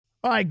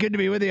All right, good to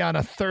be with you on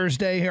a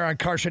Thursday here on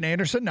Carson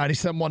Anderson,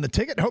 97.1 The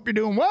Ticket. Hope you're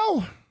doing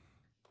well.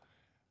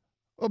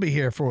 We'll be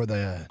here for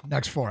the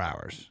next 4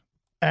 hours,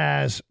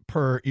 as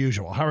per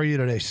usual. How are you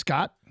today,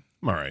 Scott?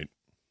 I'm all right.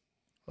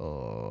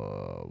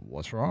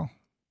 What's wrong?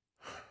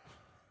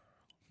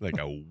 Like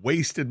I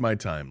wasted my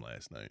time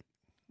last night.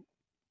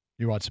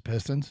 You watched the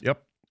Pistons?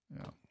 Yep.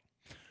 Yeah.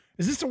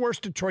 Is this the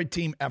worst Detroit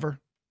team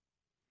ever?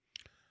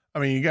 I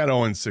mean, you got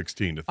 0-16 to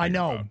think I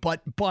know,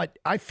 about. but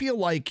I feel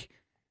like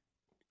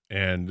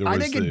And I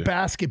think in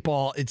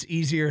basketball, it's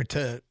easier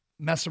to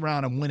mess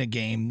around and win a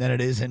game than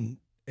it is in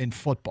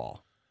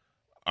football.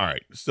 All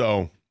right.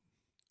 So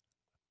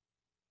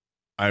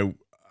I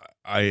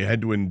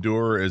had to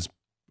endure as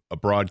a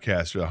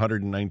broadcaster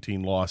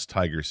 119 loss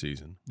Tiger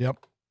season. Yep.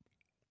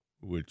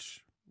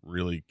 Which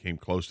really came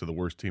close to the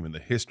worst team in the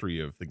history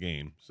of the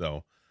game.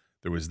 So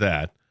there was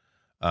that.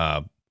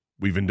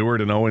 We've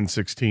endured an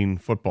 0-16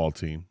 football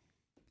team.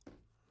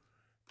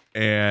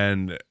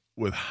 And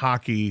with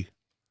hockey,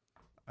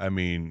 I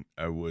mean,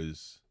 I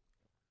was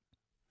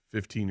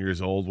 15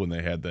 years old when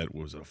they had that,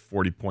 was it a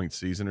 40-point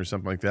season or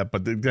something like that?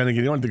 But then again,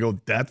 you don't have to go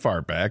that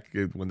far back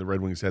when the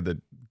Red Wings had that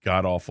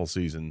god-awful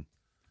season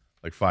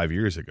like 5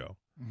 years ago.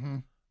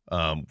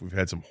 Mm-hmm. We've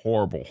had some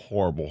horrible,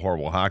 horrible,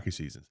 horrible hockey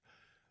seasons.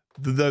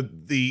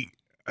 The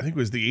I think it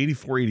was the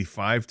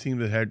 84-85 team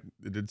that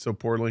did so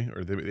poorly,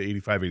 or the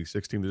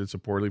 85-86 team that did so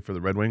poorly for the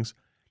Red Wings.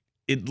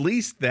 At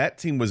least that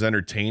team was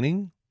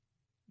entertaining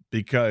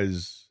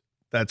because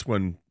that's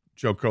when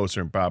Joe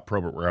Kocur and Bob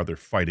Probert were out there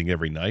fighting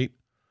every night,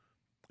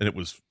 and it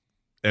was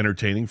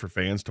entertaining for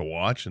fans to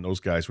watch, and those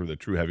guys were the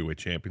true heavyweight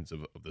champions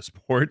of the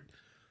sport.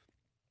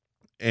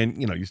 And,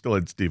 you know, you still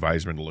had Steve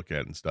Eisman to look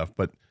at and stuff,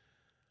 but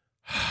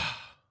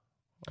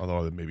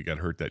although they maybe got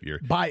hurt that year.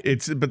 But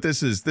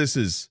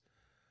this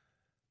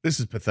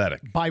is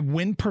pathetic. By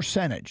win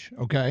percentage,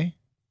 okay,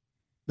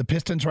 the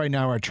Pistons right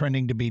now are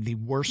trending to be the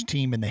worst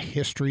team in the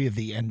history of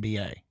the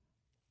NBA.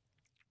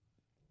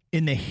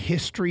 In the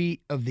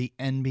history of the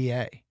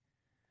NBA.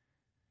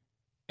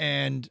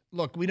 And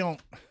look, we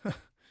don't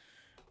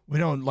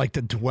like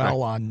to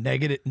dwell on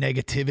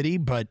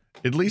negativity, but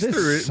at least this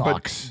there is.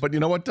 Sucks. But you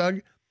know what, Doug?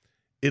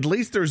 At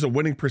least there's a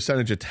winning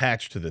percentage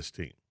attached to this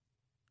team.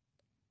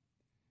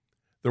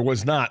 There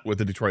was not with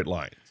the Detroit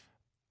Lions.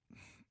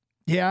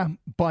 Yeah,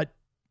 but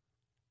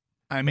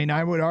I mean,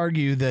 I would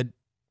argue that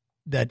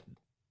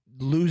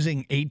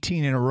losing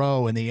 18 in a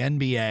row in the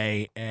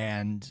NBA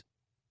and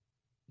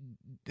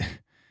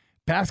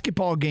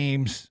basketball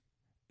games,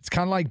 it's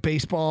kind of like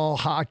baseball,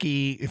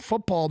 hockey,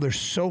 football. There's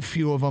so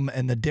few of them,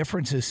 and the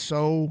difference is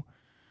so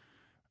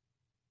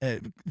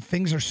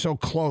things are so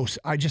close.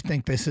 I just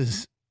think this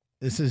is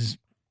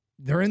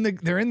they're in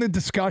the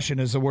discussion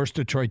as the worst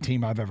Detroit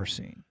team I've ever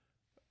seen.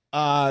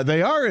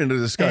 They are in the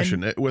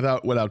discussion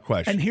without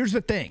question. And here's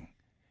the thing.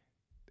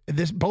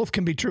 This both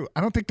can be true.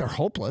 I don't think they're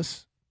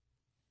hopeless.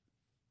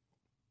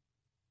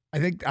 I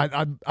think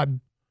I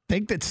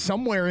think that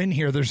somewhere in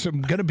here there's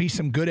going to be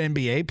some good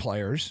NBA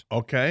players.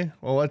 Okay.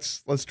 Well,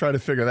 let's try to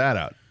figure that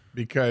out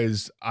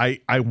because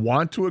I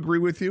want to agree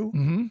with you.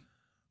 Mm-hmm.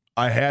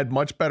 I had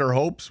much better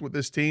hopes with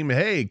this team.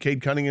 Hey,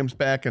 Cade Cunningham's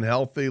back and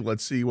healthy.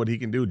 Let's see what he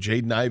can do.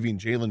 Jaden Ivey and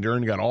Jalen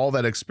Duren got all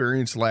that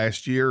experience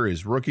last year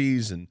as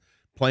rookies and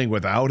playing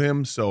without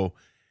him. So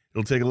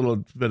it'll take a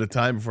little bit of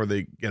time before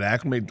they get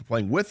acclimated to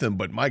playing with him.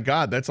 But my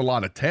God, that's a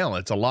lot of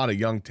talent. It's a lot of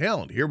young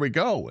talent. Here we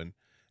go. And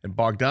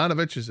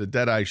Bogdanovich is a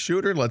dead-eye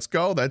shooter. Let's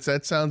go.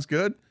 That sounds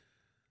good.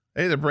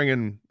 Hey, they're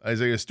bringing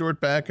Isaiah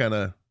Stewart back on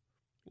a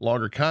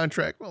longer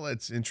contract. Well,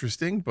 that's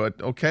interesting,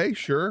 but okay,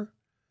 sure.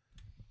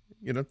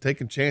 You know,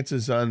 taking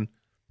chances on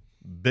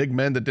big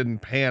men that didn't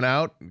pan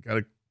out. Got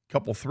a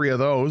couple, three of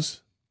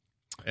those.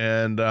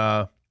 And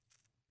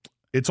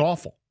it's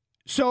awful.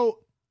 So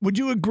would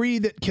you agree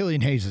that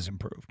Killian Hayes has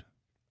improved?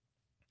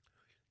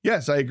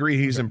 Yes, I agree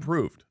he's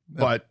improved.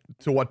 But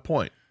to what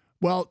point?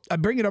 Well, I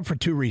bring it up for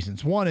two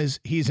reasons. One is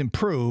he's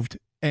improved,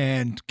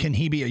 and can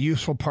he be a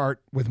useful part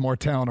with more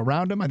talent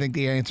around him? I think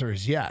the answer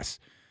is yes.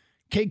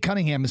 Cade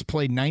Cunningham has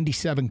played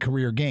 97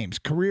 career games.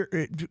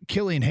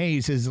 Killian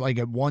Hayes is like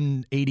at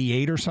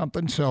 188 or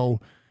something, so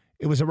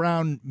it was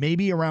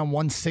maybe around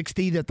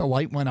 160 that the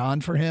light went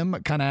on for him,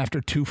 kind of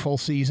after 2 full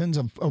seasons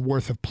of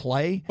worth of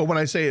play. But when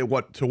I say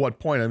to what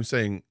point, I'm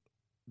saying,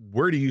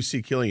 where do you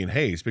see Killian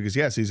Hayes? Because,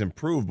 yes, he's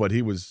improved, but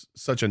he was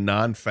such a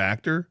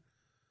non-factor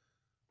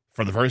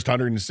for the first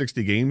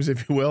 160 games,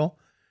 if you will.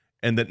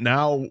 And that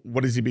now,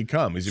 what does he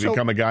become? Has he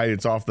become a guy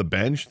that's off the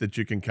bench that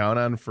you can count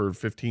on for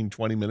 15,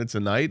 20 minutes a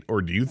night?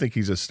 Or do you think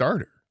he's a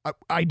starter?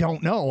 I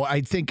don't know.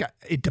 I think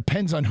it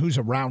depends on who's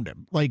around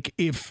him. Like,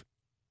 if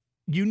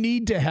you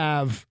need to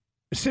have,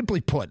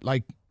 simply put,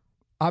 like,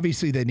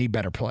 obviously they need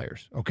better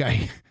players,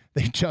 okay?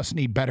 They just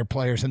need better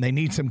players, and they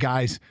need some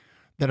guys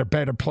that are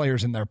better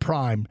players in their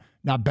prime,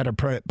 not better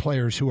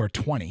players who are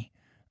 20.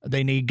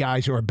 They need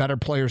guys who are better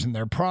players in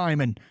their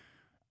prime, and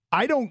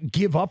I don't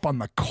give up on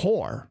the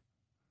core,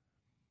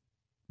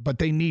 but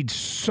they need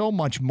so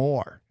much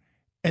more.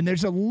 And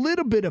there's a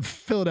little bit of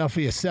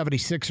Philadelphia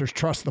 76ers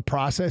trust the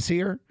process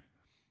here.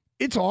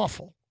 It's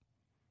awful.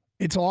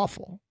 It's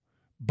awful.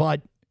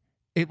 But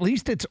at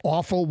least it's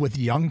awful with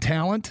young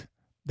talent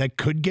that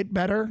could get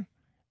better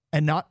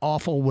and not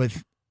awful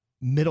with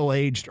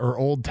middle-aged or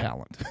old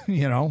talent.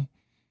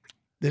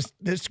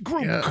 This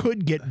group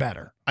could get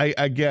better.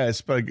 I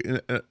guess, but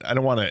I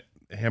don't want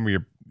to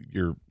hammer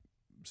your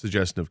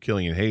suggestion of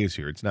Killian Hayes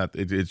here. It's not.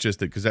 It's just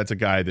that because that's a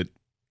guy that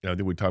I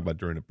think we talked about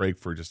during the break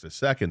for just a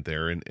second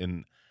there,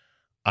 and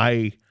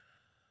I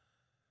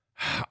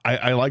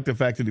like the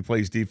fact that he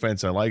plays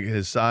defense. I like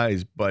his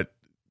size, but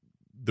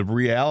the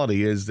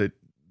reality is that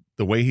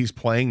the way he's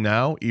playing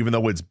now, even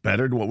though it's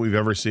better than what we've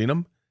ever seen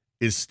him,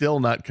 is still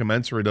not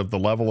commensurate of the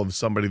level of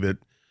somebody that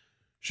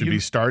should be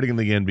starting in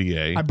the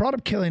NBA. I brought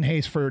up Killian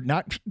Hayes for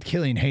not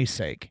Killian Hayes'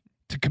 sake,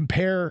 to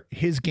compare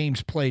his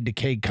games played to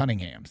Cade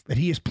Cunningham's, that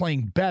he is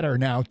playing better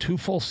now 2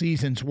 full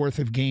seasons worth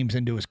of games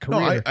into his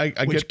career,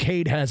 which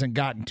Cade hasn't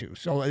gotten to.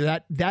 So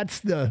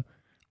that's the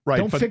right.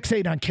 Don't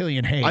fixate on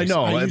Killian Hayes. I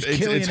know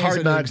it's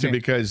hard not to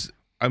because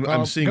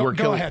I'm seeing where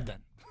go ahead then.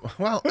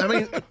 Well, I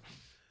mean,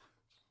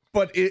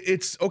 but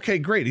it's okay.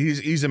 Great,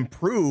 he's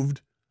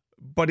improved,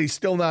 but he's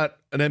still not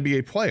an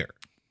NBA player.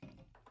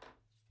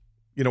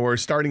 Or a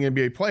starting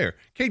NBA player.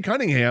 Cade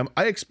Cunningham,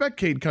 I expect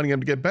Cade Cunningham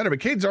to get better, but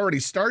Cade's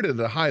already started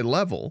at a high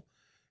level,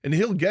 and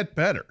he'll get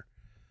better.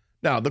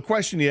 Now, the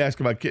question you ask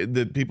about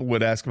that people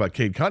would ask about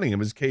Cade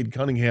Cunningham is Cade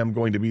Cunningham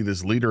going to be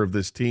this leader of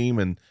this team,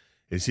 and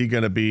is he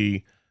going to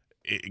be?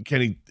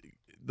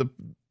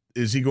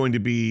 Is he going to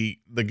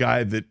be the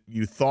guy that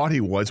you thought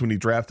he was when you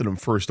drafted him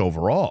first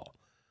overall?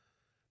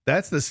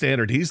 That's the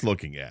standard he's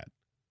looking at.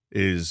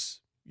 Is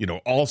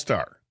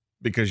all-star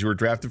because you were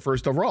drafted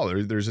first overall.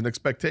 There's an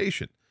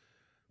expectation.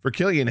 For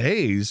Killian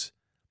Hayes,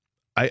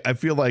 I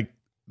feel like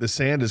the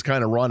sand has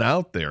kind of run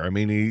out there. I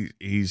mean,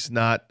 he's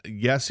not.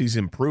 Yes, he's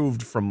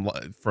improved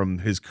from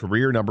his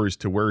career numbers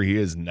to where he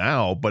is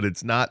now, but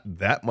it's not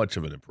that much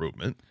of an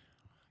improvement.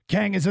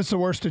 Kang, is this the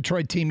worst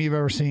Detroit team you've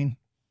ever seen?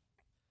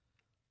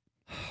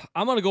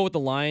 I'm gonna go with the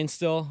Lions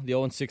still, the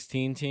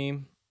 0-16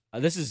 team.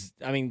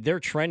 They're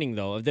trending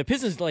though. If the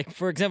Pistons,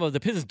 for example, if the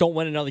Pistons don't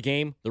win another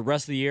game the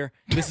rest of the year,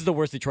 this is the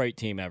worst Detroit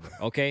team ever.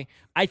 Okay,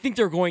 I think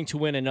they're going to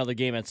win another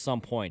game at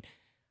some point.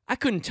 I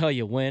couldn't tell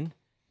you when,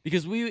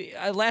 because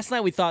last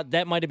night we thought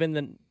that might have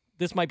been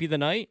this might be the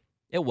night.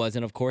 It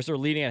wasn't, of course. They were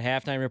leading at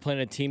halftime. They were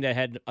playing a team that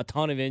had a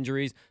ton of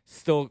injuries,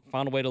 still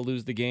found a way to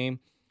lose the game.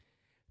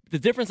 The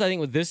difference, I think,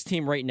 with this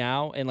team right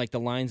now and the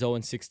Lions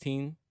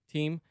 0-16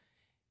 team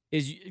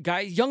is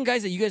young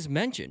guys that you guys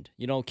mentioned.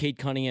 Cade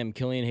Cunningham,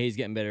 Killian Hayes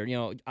getting better.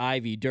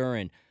 Ivy,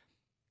 Duren.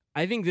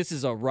 I think this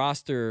is a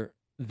roster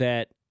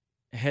that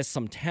has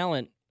some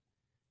talent.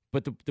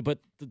 But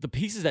the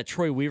pieces that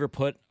Troy Weaver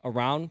put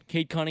around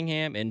Cade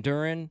Cunningham and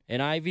Duren and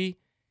Ivy,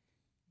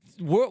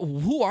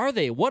 who are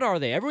they? What are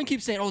they? Everyone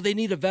keeps saying, they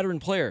need a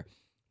veteran player.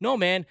 No,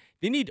 man,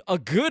 they need a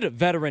good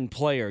veteran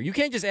player. You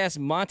can't just ask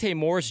Monte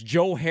Morris,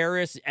 Joe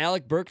Harris,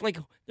 Alec Burke. They're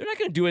not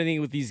going to do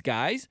anything with these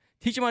guys.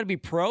 Teach them how to be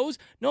pros?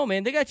 No,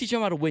 man, they got to teach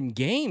them how to win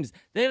games.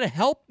 They got to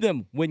help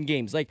them win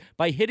games,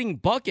 by hitting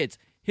buckets,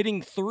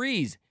 hitting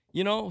threes,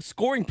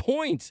 scoring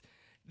points.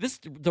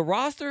 The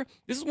roster,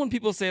 this is when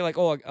people say,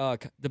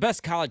 the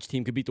best college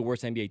team could beat the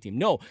worst NBA team.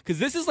 No, because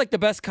this is the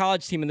best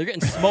college team, and they're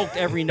getting smoked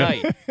every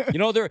night.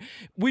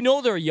 We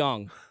know they're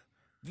young.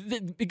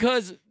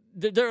 Because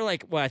they're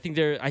I think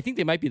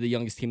they might be the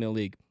youngest team in the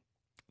league.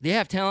 They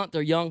have talent,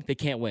 they're young, they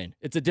can't win.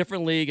 It's a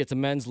different league, it's a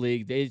men's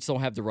league. They just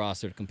don't have the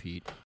roster to compete.